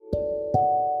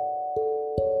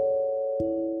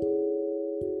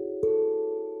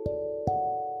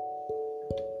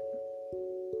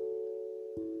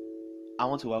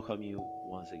want to welcome you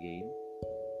once again,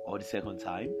 or the second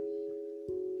time,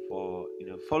 for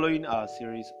following our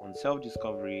series on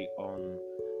self-discovery on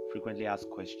frequently asked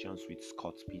questions with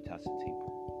Scott Peters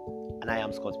Staple. And I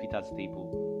am Scott Peters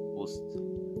Staple, host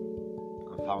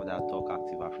and founder of Talk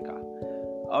Active Africa.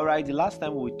 All right, the last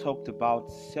time we talked about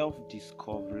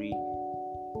self-discovery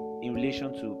in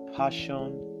relation to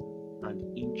passion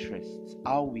and interests,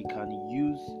 how we can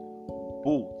use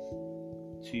both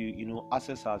to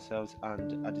assess ourselves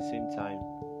and at the same time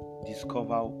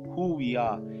discover who we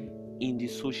are in the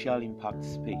social impact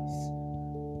space.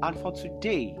 And for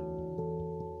today,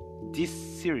 this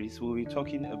series we'll be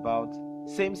talking about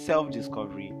same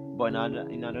self-discovery but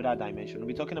in another dimension. We'll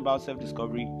be talking about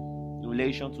self-discovery in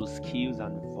relation to skills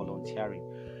and volunteering.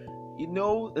 In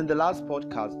the last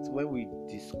podcast, when we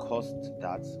discussed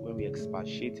that, when we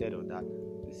expatiated on that,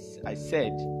 I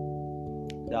said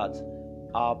that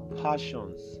our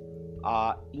passions,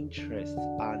 our interests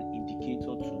are an indicator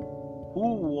to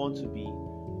who we want to be,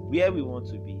 where we want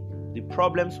to be, the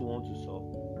problems we want to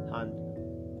solve, and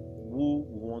who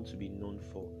we want to be known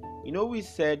for. We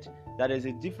said that there's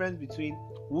a difference between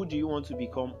who do you want to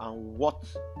become and what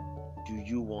do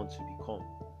you want to become.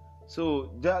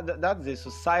 So that's a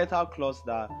societal clause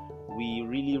that we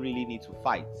really, really need to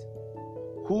fight.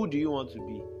 Who do you want to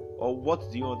be, or what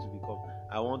do you want to become?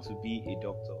 I want to be a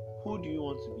doctor. Who do you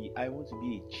want to be? I want to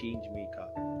be a change maker,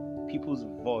 people's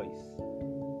voice,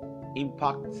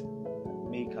 impact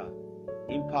maker,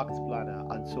 impact planner,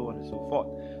 and so on and so forth.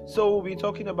 So we'll be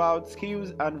talking about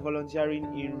skills and volunteering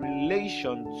in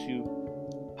relation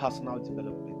to personal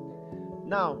development.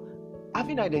 Now,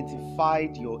 having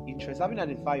identified your interest, having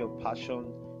identified your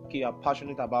passion, you're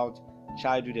passionate about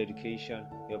childhood education,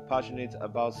 you're passionate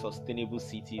about sustainable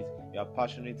cities, you're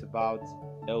passionate about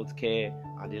healthcare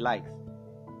and the likes.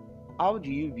 How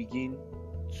do you begin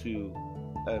to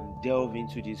delve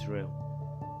into this realm?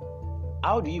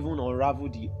 How do you even unravel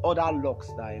the other locks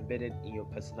that are embedded in your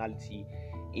personality,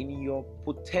 in your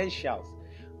potentials?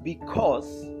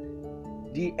 Because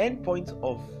the end point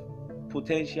of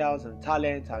potentials and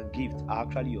talent and gifts are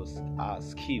actually your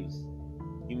skills.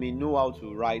 You may know how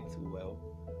to write well,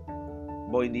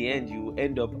 but in the end you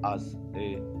end up as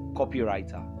a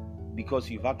copywriter because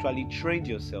you've actually trained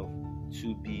yourself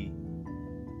to be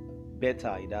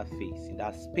better in that phase, in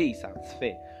that space and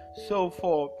sphere. So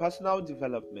for personal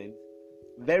development,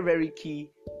 very, very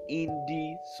key in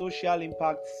the social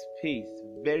impact space,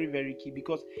 very, very key,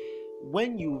 because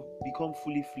when you become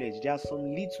fully fledged, there are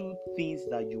some little things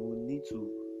that you will need to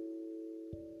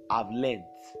have learned,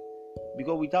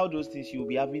 because without those things you will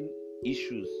be having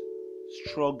issues,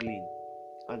 struggling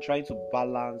and trying to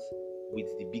balance with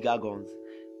the bigger guns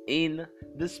in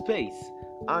the space.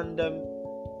 And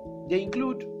they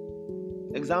include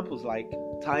examples like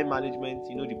time management,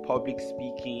 the public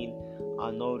speaking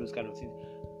and all those kind of things.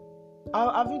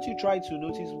 Haven't you tried to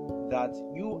notice that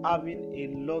you having a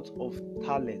lot of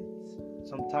talent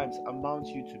sometimes amounts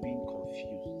you to being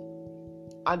confused?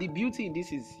 And the beauty in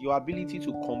this is your ability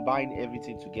to combine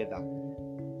everything together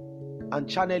and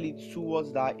channel it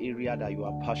towards that area that you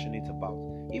are passionate about.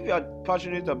 If you are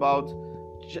passionate about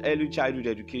early childhood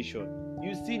education,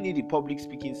 you still need the public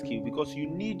speaking skill, because you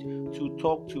need to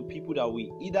talk to people that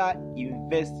will either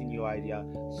invest in your idea,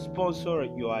 sponsor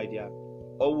your idea,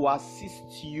 or will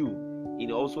assist you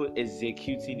in also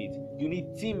executing it. You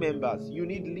need team members, you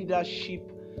need leadership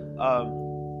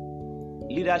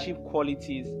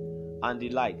qualities and the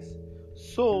likes.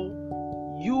 So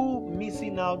you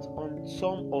missing out on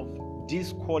some of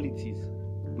these qualities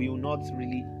will not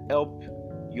really help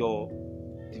your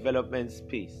development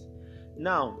space.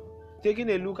 Now, taking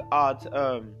a look at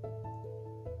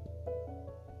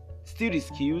still the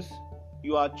skills,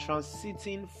 you are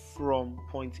transiting from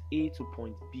point A to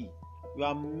point B. You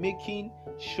are making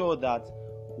sure that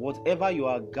whatever you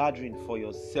are gathering for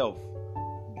yourself,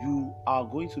 you are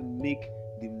going to make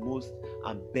the most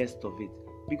and best of it,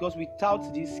 because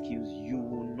without these skills you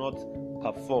will not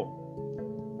perform.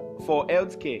 For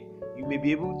healthcare, you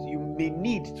may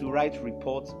need to write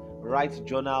reports, write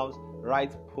journals,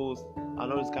 write posts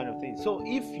and all those kind of things. So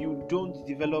if you don't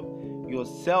develop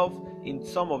yourself in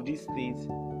some of these things,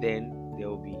 then there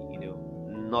will be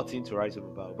nothing to write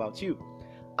about you.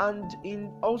 And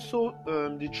in also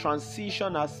the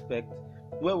transition aspect,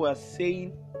 where we're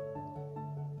saying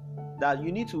that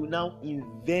you need to now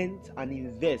invent and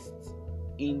invest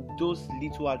in those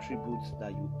little attributes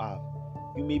that you have.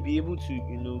 You may be able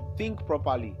to think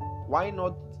properly. Why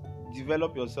not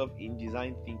develop yourself in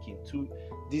design thinking to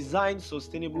design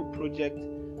sustainable projects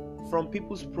from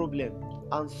people's problem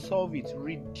and solve it,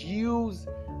 reduce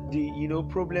the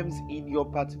problems in your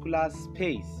particular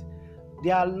space,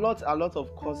 There are a lot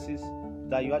of courses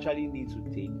that you actually need to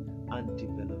take and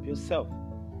develop yourself.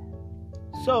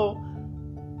 So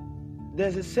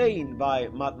there's a saying by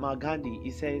Mahatma Gandhi.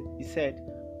 He said,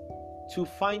 to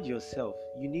find yourself,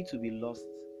 you need to be lost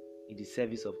in the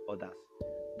service of others.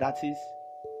 That is,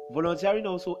 volunteering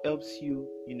also helps you,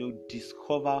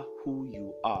 discover who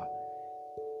you are.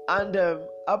 And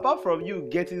apart from you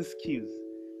getting skills,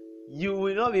 you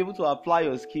will not be able to apply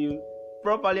your skill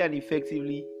properly and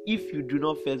effectively if you do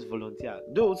not first volunteer.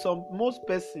 Though most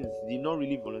persons did not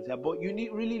really volunteer, but you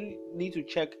really need to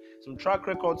check some track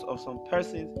records of some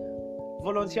persons.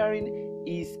 Volunteering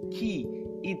is key.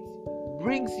 It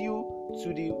brings you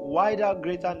to the wider,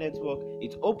 greater network.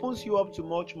 It opens you up to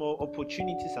much more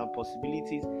opportunities and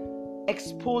possibilities,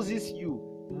 exposes you,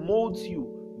 molds you,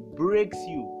 breaks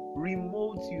you,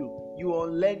 remotes you. You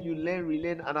unlearn, you learn,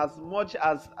 relearn, and as much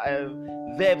as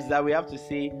verbs that we have to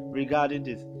say regarding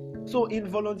this. So in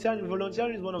volunteering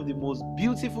is one of the most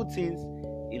beautiful things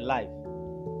in life.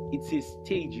 It's a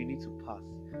stage you need to pass,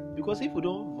 because if you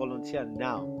don't volunteer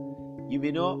now, you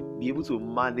may not be able to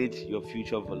manage your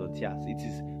future volunteers. It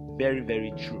is very,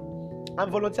 very true.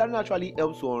 And volunteering actually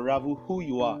helps to unravel who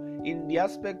you are in the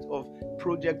aspect of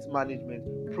project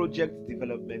management, project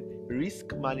development,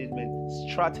 risk management,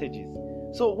 strategies.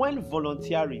 So when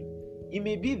volunteering, it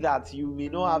may be that you may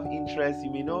not have interest,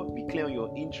 you may not be clear on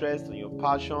your interest, on your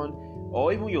passion,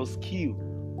 or even your skill.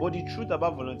 But the truth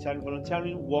about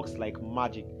volunteering works like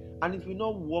magic, and it will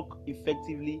not work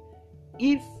effectively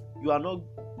if you are not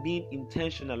being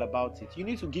intentional about it. You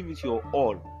need to give it your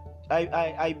all.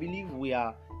 I believe we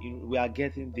are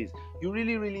getting this. You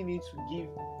really need to give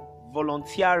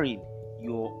volunteering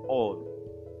your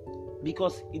all,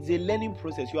 because it's a learning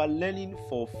process. You are learning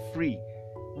for free.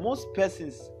 Most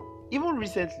persons, even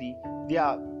recently, they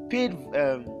are paid.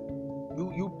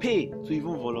 You pay to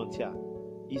even volunteer.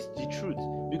 It's the truth,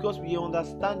 because we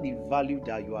understand the value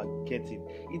that you are getting.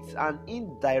 It's an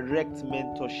indirect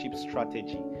mentorship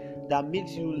strategy that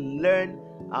makes you learn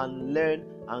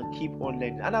and keep on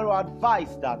learning. And I will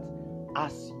advise that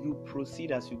as you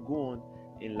proceed, as you go on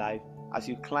in life, as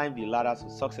you climb the ladders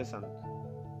of success and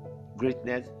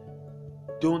greatness,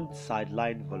 don't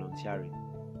sideline volunteering.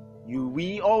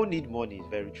 We all need money, it's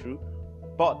very true,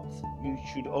 but you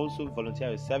should also volunteer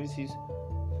your services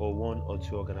for one or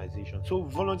two organizations. So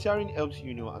volunteering helps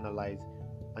you analyze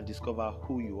and discover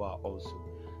who you are also.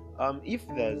 If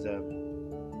there's a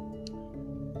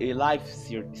life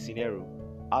scenario,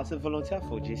 as a volunteer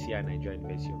for JCI Nigeria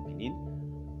University of Benin,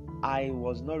 I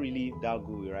was not really that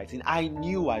good with writing. I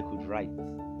knew I could write.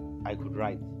 I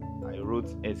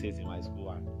wrote essays in my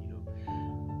school,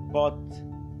 but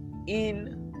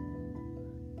in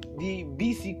the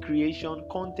BC creation,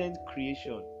 content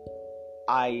creation,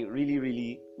 I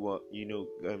really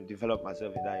developed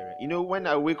myself in that area. When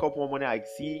I wake up one morning, I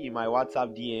see in my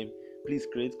WhatsApp DM, please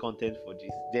create content for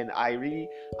this. Then I really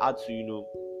had to,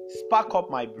 spark up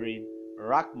my brain,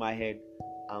 rack my head,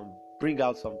 and bring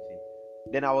out something.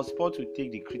 Then I was supposed to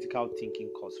take the critical thinking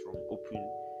course from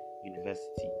Open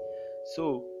University.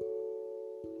 So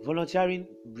volunteering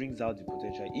brings out the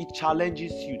potential. It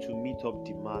challenges you to meet up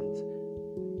demands,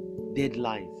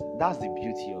 deadlines. That's the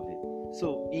beauty of it.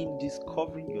 So in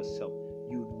discovering yourself,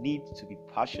 you need to be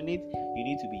passionate. You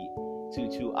need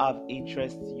to have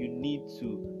interest. You need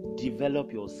to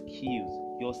develop your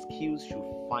skills. Your skills should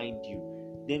find you.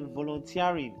 Then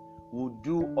volunteering will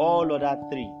do all other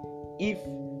three if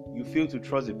you fail to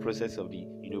trust the process of the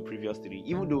previous three,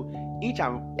 even though each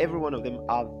and every one of them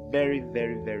are very,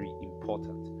 very, very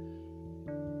important.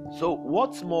 So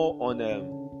what's more on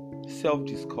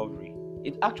self-discovery?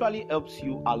 It actually helps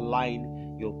you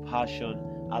align your passion,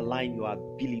 align your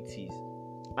abilities,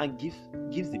 and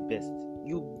gives the best.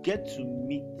 You get to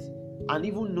meet and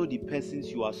even know the persons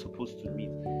you are supposed to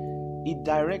meet. It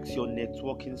directs your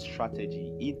networking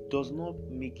strategy. It does not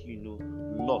make you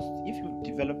lost. If you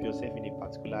develop yourself in a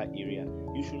particular area,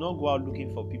 you should not go out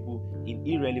looking for people in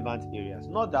irrelevant areas.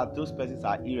 Not that those persons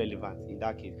are irrelevant in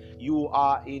that case. You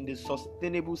are in the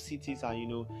sustainable cities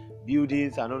and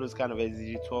buildings and all those kind of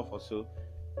SDG 12 or so,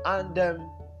 and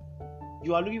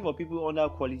you are looking for people under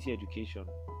quality education.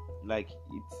 Like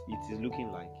it is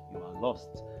looking like you are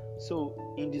lost.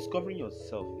 So in discovering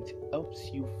yourself, it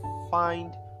helps you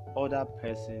find other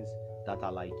persons that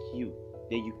are like you.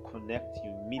 Then you connect,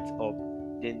 you meet up.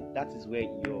 Then that is where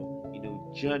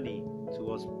your journey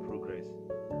towards progress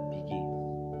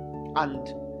begins. And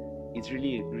it's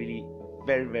really, really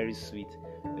very, very sweet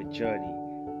a journey.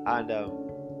 And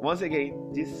once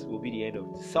again, this will be the end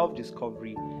of the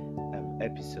self-discovery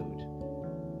episode.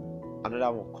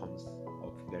 Another one comes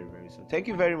up very, very soon. Thank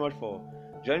you very much for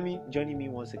Joining me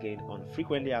once again on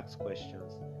Frequently Asked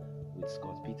Questions with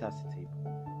Scott Peter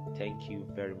Sitebo. Thank you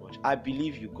very much. I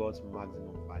believe you got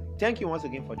maximum value. Thank you once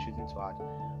again for choosing to add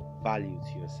value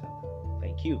to yourself.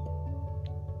 Thank you.